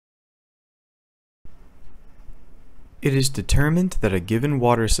It is determined that a given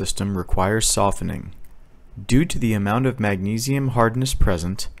water system requires softening. Due to the amount of magnesium hardness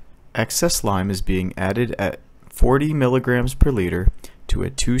present, excess lime is being added at 40 milligrams per liter to a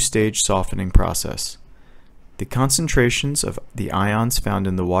two-stage softening process. The concentrations of the ions found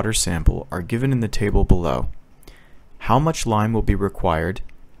in the water sample are given in the table below. How much lime will be required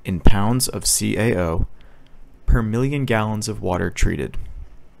in pounds of CaO per million gallons of water treated?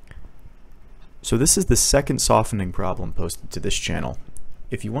 So this is the second softening problem posted to this channel.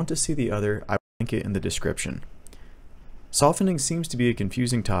 If you want to see the other, I will link it in the description. Softening seems to be a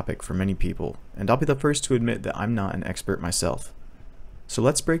confusing topic for many people, and I'll be the first to admit that I'm not an expert myself. So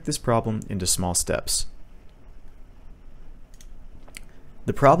let's break this problem into small steps.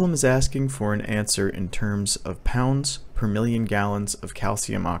 The problem is asking for an answer in terms of pounds per million gallons of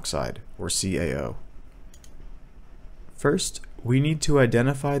calcium oxide, or CaO. First, we need to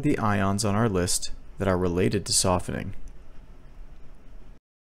identify the ions on our list that are related to softening.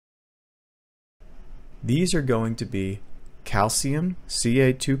 These are going to be calcium,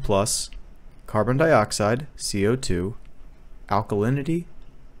 Ca2+, carbon dioxide, CO2, alkalinity,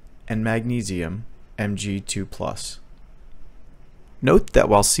 and magnesium, Mg2+. Note that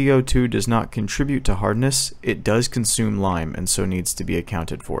while CO2 does not contribute to hardness, it does consume lime and so needs to be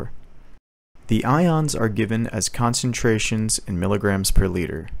accounted for. The ions are given as concentrations in milligrams per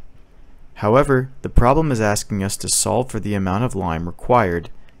liter. However, the problem is asking us to solve for the amount of lime required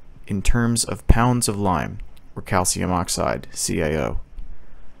in terms of pounds of lime, or calcium oxide, CaO.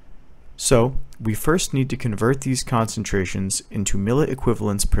 So, we first need to convert these concentrations into millit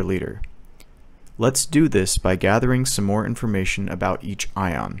equivalents per liter. Let's do this by gathering some more information about each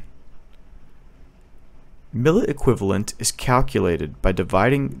ion. Millit equivalent is calculated by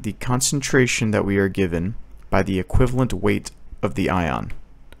dividing the concentration that we are given by the equivalent weight of the ion.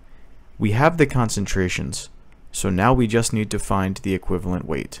 We have the concentrations, so now we just need to find the equivalent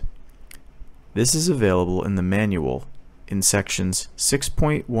weight. This is available in the manual in sections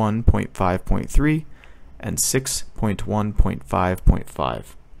 6.1.5.3 and 6.1.5.5.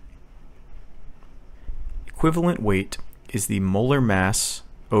 Equivalent weight is the molar mass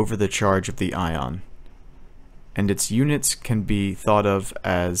over the charge of the ion, and its units can be thought of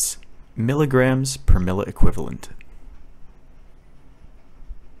as milligrams per millit equivalent.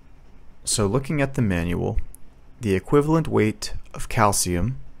 So looking at the manual, the equivalent weight of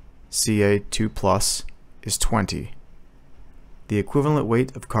calcium, Ca2+, is 20. The equivalent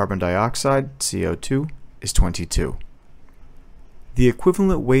weight of carbon dioxide, CO2, is 22. The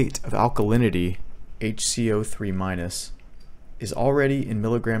equivalent weight of alkalinity, HCO3-, is already in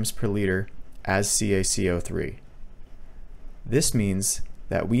milligrams per liter as CaCO3. This means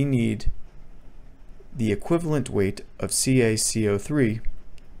that we need the equivalent weight of CaCO3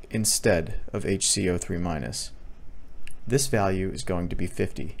 instead of HCO3-. This value is going to be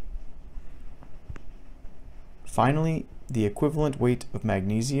 50. Finally, the equivalent weight of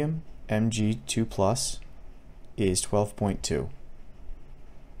magnesium, Mg2+, is 12.2.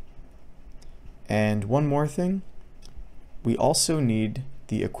 And one more thing, we also need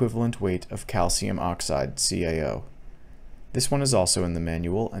the equivalent weight of calcium oxide, CaO. This one is also in the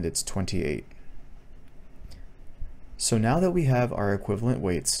manual and it's 28. So now that we have our equivalent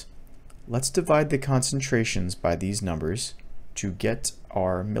weights, let's divide the concentrations by these numbers to get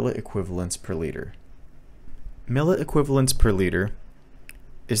our millit equivalents per liter. Millit equivalents per liter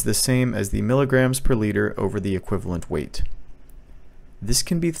is the same as the milligrams per liter over the equivalent weight. This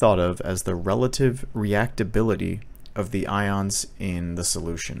can be thought of as the relative reactability of the ions in the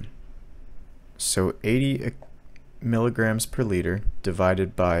solution. So 80 milligrams per liter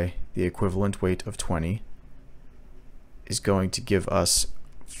divided by the equivalent weight of 20 is going to give us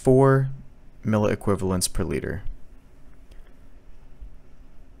 4 millit equivalents per liter.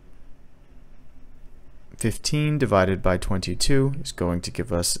 15 divided by 22 is going to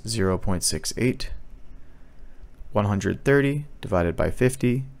give us 0.68. 130 divided by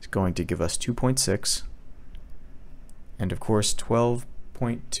 50 is going to give us 2.6. And of course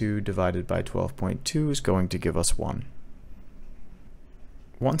 12.2 divided by 12.2 is going to give us 1.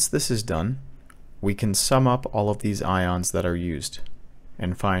 Once this is done, we can sum up all of these ions that are used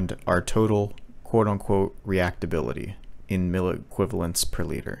and find our total quote-unquote reactability in millit equivalents per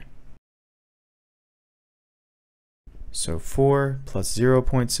liter. So 4 plus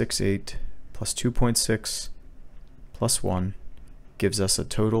 0.68 plus 2.6 plus 1 gives us a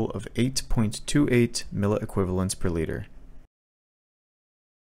total of 8.28 millit equivalents per liter.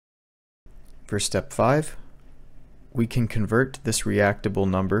 For step 5, we can convert this reactable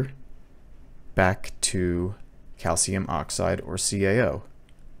number back to calcium oxide or CaO.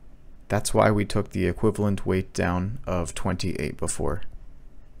 That's why we took the equivalent weight down of 28 before.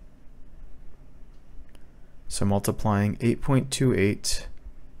 So multiplying 8.28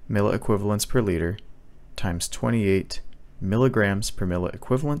 milliequivalents per liter times 28 milligrams per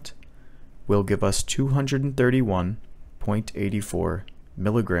milliequivalent will give us 231.84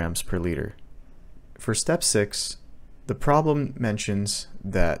 milligrams per liter. For step 6, the problem mentions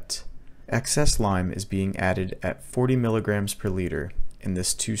that excess lime is being added at 40 milligrams per liter in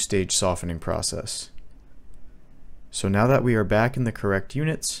this two-stage softening process. So now that we are back in the correct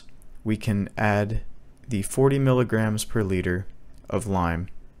units, we can add the 40 milligrams per liter of lime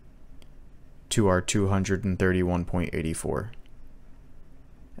to our 231.84.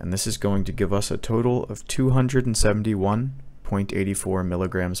 And this is going to give us a total of 271.84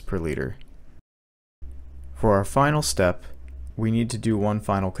 milligrams per liter. For our final step, we need to do one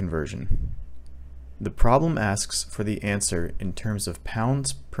final conversion. The problem asks for the answer in terms of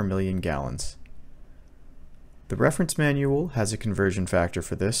pounds per million gallons. The reference manual has a conversion factor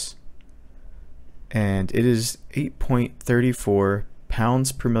for this, and it is 8.34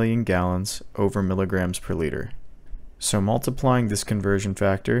 pounds per million gallons over milligrams per liter. So multiplying this conversion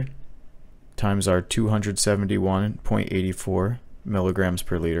factor times our 271.84 milligrams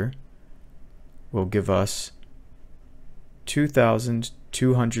per liter will give us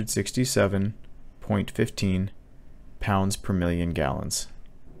 2,267.15 pounds per million gallons.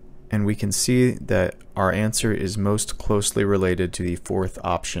 And we can see that our answer is most closely related to the fourth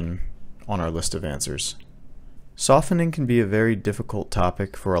option on our list of answers. Softening can be a very difficult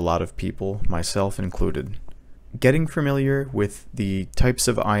topic for a lot of people, myself included. Getting familiar with the types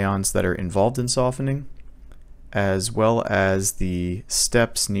of ions that are involved in softening, as well as the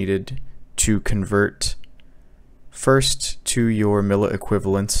steps needed to convert first to your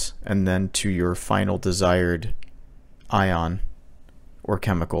milliequivalents and then to your final desired ion or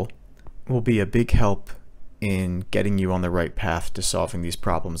chemical, will be a big help in getting you on the right path to solving these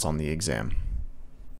problems on the exam.